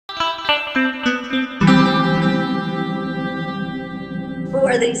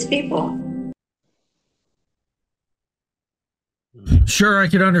are these people? Sure, I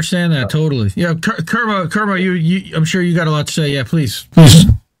can understand that totally. Yeah, Kermo, you, I'm sure you got a lot to say. Yeah, please.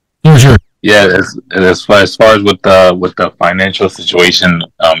 Sure. Yeah, as far as with the financial situation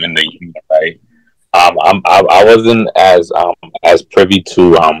in the union, right? I wasn't as privy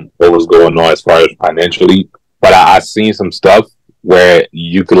to what was going on as far as financially, but I seen some stuff where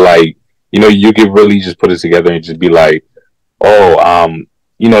you could you could really just put it together and just be like, oh,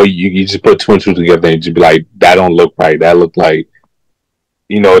 you just put two and two together and just be like, that don't look right. That look like,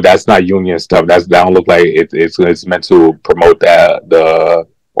 that's not union stuff. That don't look like it's meant to promote the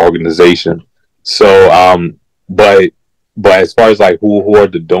organization. So, but as far as like who are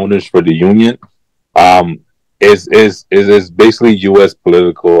the donors for the union, is basically U.S.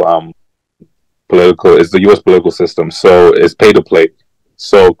 political. It's the U.S. political system. So it's pay to play.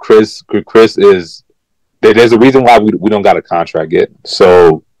 So Chris is there's a reason why we don't got a contract yet.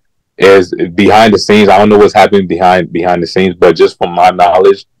 So is behind the scenes. I don't know what's happening behind the scenes, but just from my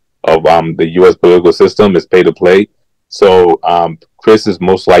knowledge of the U.S. political system, is pay to play. So Christian's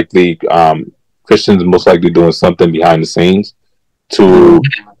most likely doing something behind the scenes to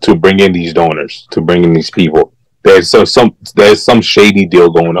bring in these donors, to bring in these people. There's some shady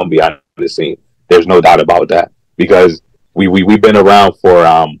deal going on behind the scene. There's no doubt about that, because we've been around for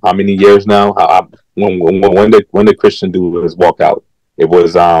how many years now? When did Christian do his walkout? It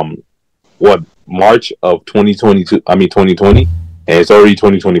was March of 2022. I mean 2020, and it's already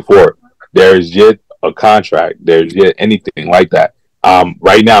 2024. There's yet a contract. There's yet anything like that.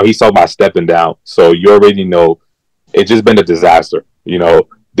 Right now he's talking about stepping down. So you already know it's just been a disaster.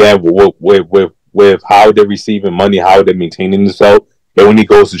 Then with how they're receiving money, how they're maintaining themselves, it only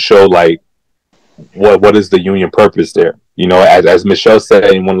goes to show like what is the union purpose there. As Michelle said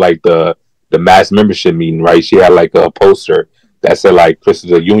in one the mass membership meeting, right? She had like a poster that said like Chris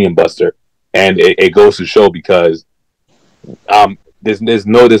is a union buster, and it goes to show because there's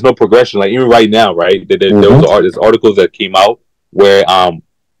no progression. Like even right now, right? There's articles that came out where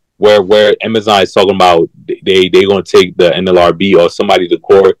Amazon is talking about they're going to take the NLRB or somebody to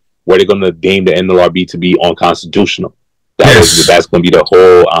court where they're going to deem the NLRB to be unconstitutional. That's going to be the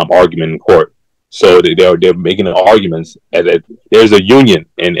whole argument in court. So they're making the arguments that there's a union,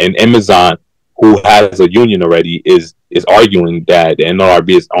 and Amazon, who has a union already, is arguing that the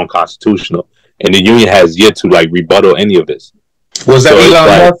NLRB is unconstitutional, and the union has yet to rebuttal any of this. Was that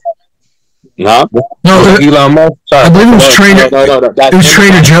Elon Musk? Huh? No, Elon Musk. I believe it was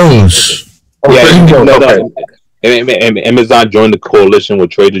Trader Joe's. Amazon joined the coalition with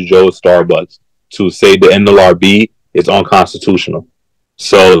Trader Joe's, Starbucks, to say the NLRB is unconstitutional.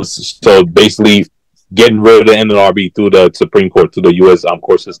 So basically, getting rid of the NLRB through the Supreme Court, through the U.S.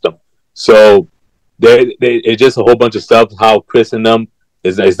 Court system. So it's just a whole bunch of stuff. How Chris and them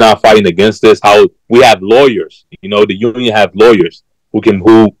is not fighting against this. How we have lawyers. The union have lawyers who can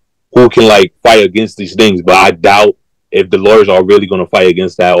fight against these things. But I doubt if the lawyers are really going to fight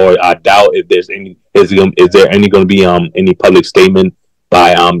against that, or I doubt if there's any. Is there any going to be any public statement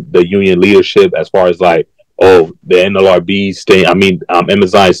by the union leadership as far as the NLRB staying?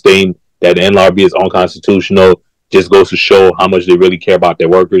 Amazon is saying that the NLRB is unconstitutional. Just goes to show how much they really care about their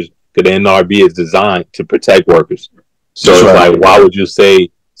workers. Because the NLRB is designed to protect workers. So it's why would you say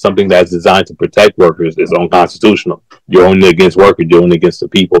something that's designed to protect workers is unconstitutional? You're only against workers. You're only against the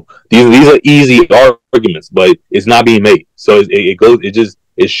people. These are easy arguments, but it's not being made. So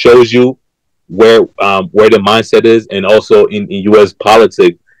it shows you where the mindset is, and also in U.S.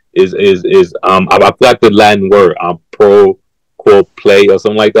 politics is I forgot the Latin word, pro quote play or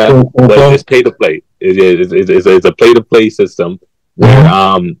something like that, but it's pay to play. It's a pay to play system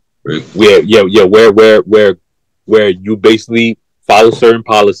where you basically follow certain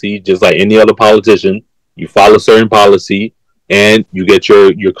policy, just like any other politician. You follow certain policy, and you get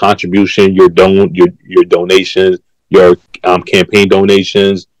your contribution, your donations, your campaign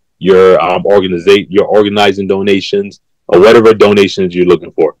donations, your organizing donations, or whatever donations you're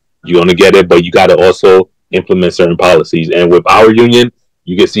looking for. You're gonna get it, but you got to also implement certain policies. And with our union,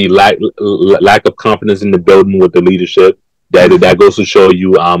 you can see lack of confidence in the building with the leadership. That goes to show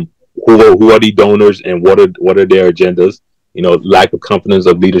you who are the donors and what are their agendas. Lack of confidence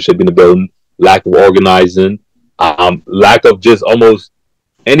of leadership in the building, lack of organizing, lack of just almost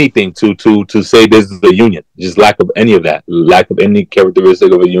anything to say this is a union. Just lack of any of that. Lack of any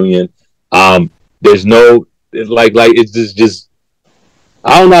characteristic of a union. There's no it's just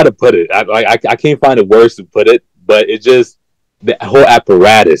I don't know how to put it. I can't find the words to put it, but it just the whole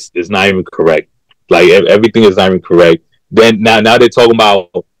apparatus is not even correct. Everything is not even correct. Then now they're talking about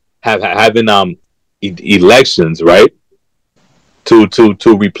having elections, right?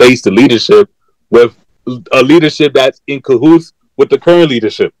 to replace the leadership with a leadership that's in cahoots with the current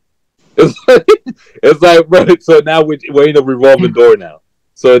leadership. It's like, bro. So now we're in a revolving door now.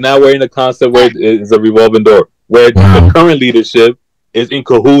 So now we're in a concept where it's a revolving door, where the current leadership is in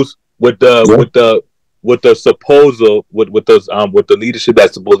cahoots with the leadership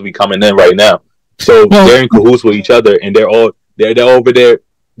that's supposed to be coming in right now. So they're in cahoots with each other, and they're over there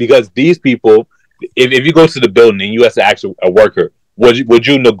because these people. If you go to the building and you as a worker, would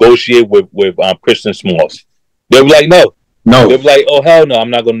you negotiate with Christian Smalls? They'll be like, no. They'll be like, oh hell no,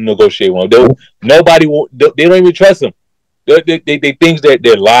 I'm not going to negotiate with them. Nobody will. They don't even trust them. They think that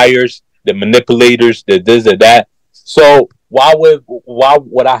they're liars, they're manipulators, they're this or that. So why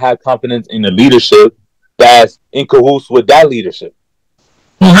would I have confidence in the leadership that's in cahoots with that leadership?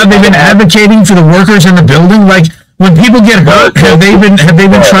 Well, have they been advocating for the workers in the building? Like when people get hurt, have they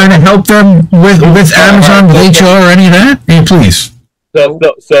been trying to help them with Amazon, with HR, or any of that? Hey, please.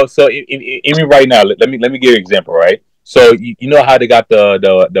 So even right now, let me give you an example, right? So you know how they got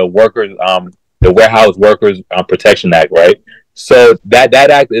the workers the Warehouse Workers Protection Act, right? So that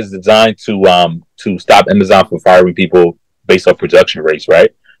act is designed to stop Amazon from firing people based on production rates,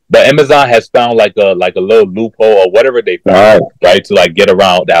 right? But Amazon has found like a little loophole or whatever they found, right, to like get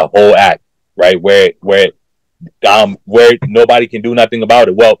around that whole act, right? Where nobody can do nothing about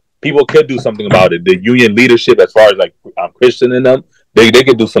it. Well, people could do something about it. The union leadership, as far as like Christian in them, they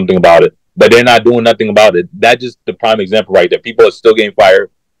could do something about it, but they're not doing nothing about it. That's just the prime example right there. People are still getting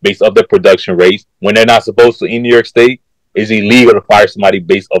fired based off their production rates when they're not supposed to. In New York State, it's illegal to fire somebody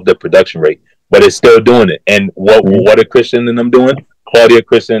based off their production rate, but it's still doing it. And what are Christian and them doing? Claudia,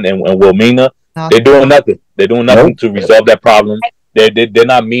 Christian, and Wilmina, they're doing nothing. They're doing nothing to resolve that problem. They're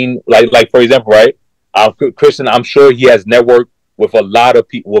not mean. Like for example, right? Christian, I'm sure he has networked with a lot of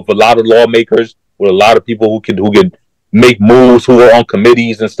people, with a lot of lawmakers, with a lot of people who can make moves, who are on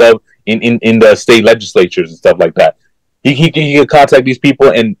committees and stuff in the state legislatures and stuff like that. He can contact these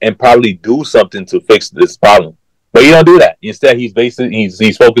people and probably do something to fix this problem. But he don't do that. Instead, he's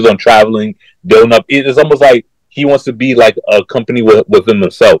focused on traveling, building up. It's almost like he wants to be like a company within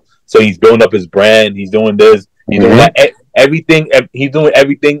himself. So he's building up his brand. He's doing this. He's doing that. Everything. He's doing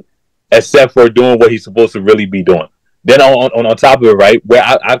everything except for doing what he's supposed to really be doing. Then on top of it, right, where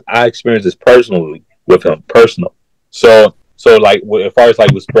I experienced this personally with him, personal. So like as far as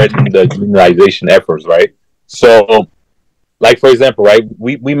like with spreading the unionization efforts, right? So like for example, right,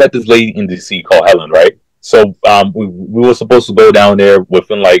 we met this lady in DC called Helen, right? So we were supposed to go down there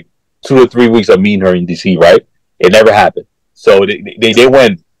within like 2 or 3 weeks of meeting her in DC, right? It never happened. So they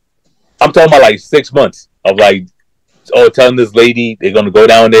went. I'm talking about like 6 months of like, telling this lady they're gonna go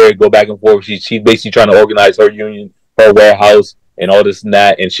down there, go back and forth. She's basically trying to organize her union, her warehouse, and all this and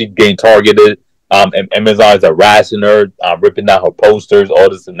that. And she's getting targeted. And Amazon's harassing her, ripping down her posters, all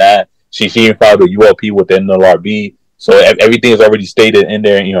this and that. She even filed a ULP with the NLRB. So everything is already stated in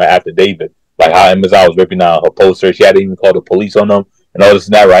there, affidavit, like how Amazon was ripping down her posters. She had to even call the police on them and all this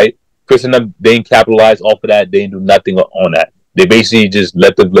and that, right? Chris and them, they didn't capitalize off of that. They didn't do nothing on that. They basically just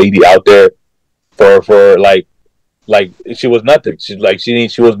let the lady out there for like she was nothing. She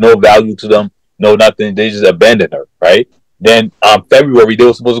was no value to them, no nothing. They just abandoned her, right? Then February they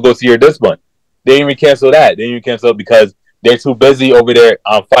were supposed to go see her this month. They didn't even cancel that. They didn't even cancel it because they're too busy over there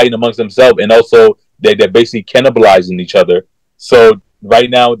fighting amongst themselves, and also they're basically cannibalizing each other. So right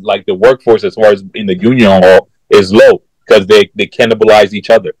now, like the workforce, as far as in the union hall, is low because they cannibalize each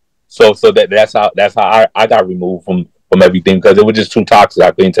other. So that's how I got removed from everything because it was just too toxic.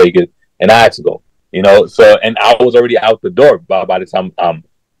 I couldn't take it, and I had to go. So and I was already out the door by the time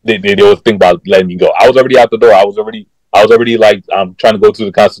they was thinking about letting me go. I was already out the door. I was already like trying to go to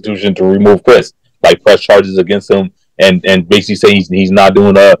the Constitution to remove Chris, like press charges against him and basically say he's not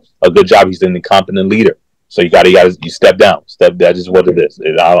doing a good job. He's an incompetent leader. So you step down. That's just what it is.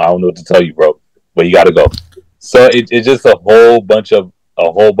 I don't know what to tell you, bro, but you got to go. So it's just a whole bunch of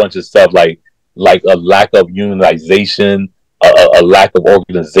stuff like a lack of unionization, a lack of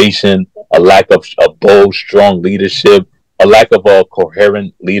organization, a lack of bold, strong leadership, a lack of a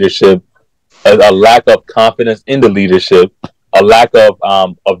coherent leadership, a lack of confidence in the leadership, a lack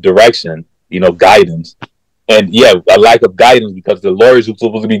of direction, guidance, and a lack of guidance because the lawyers who are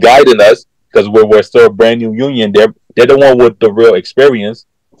supposed to be guiding us, because we're still a brand new union, they're the one with the real experience.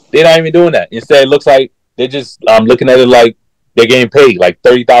 They're not even doing that. Instead, it looks like they're just looking at it like they're getting paid like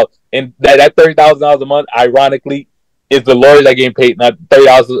 $30,000, and that $30,000 a month, ironically, is the lawyers that getting paid not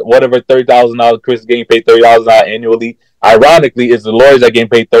 $30,000, whatever $30,000 Chris is getting paid $30,000 annually. Ironically, it's the lawyers that getting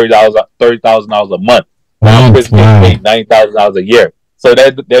paid $30,000 a month. Chris getting paid $90,000 a year. So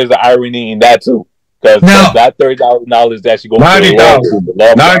there's the irony in that too. Because Now- that $30,000 is actually going to 90,000.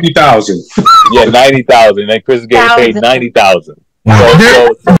 90,000. Yeah, 90,000. And Chris is getting paid 90,000. Wow.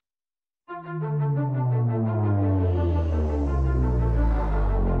 So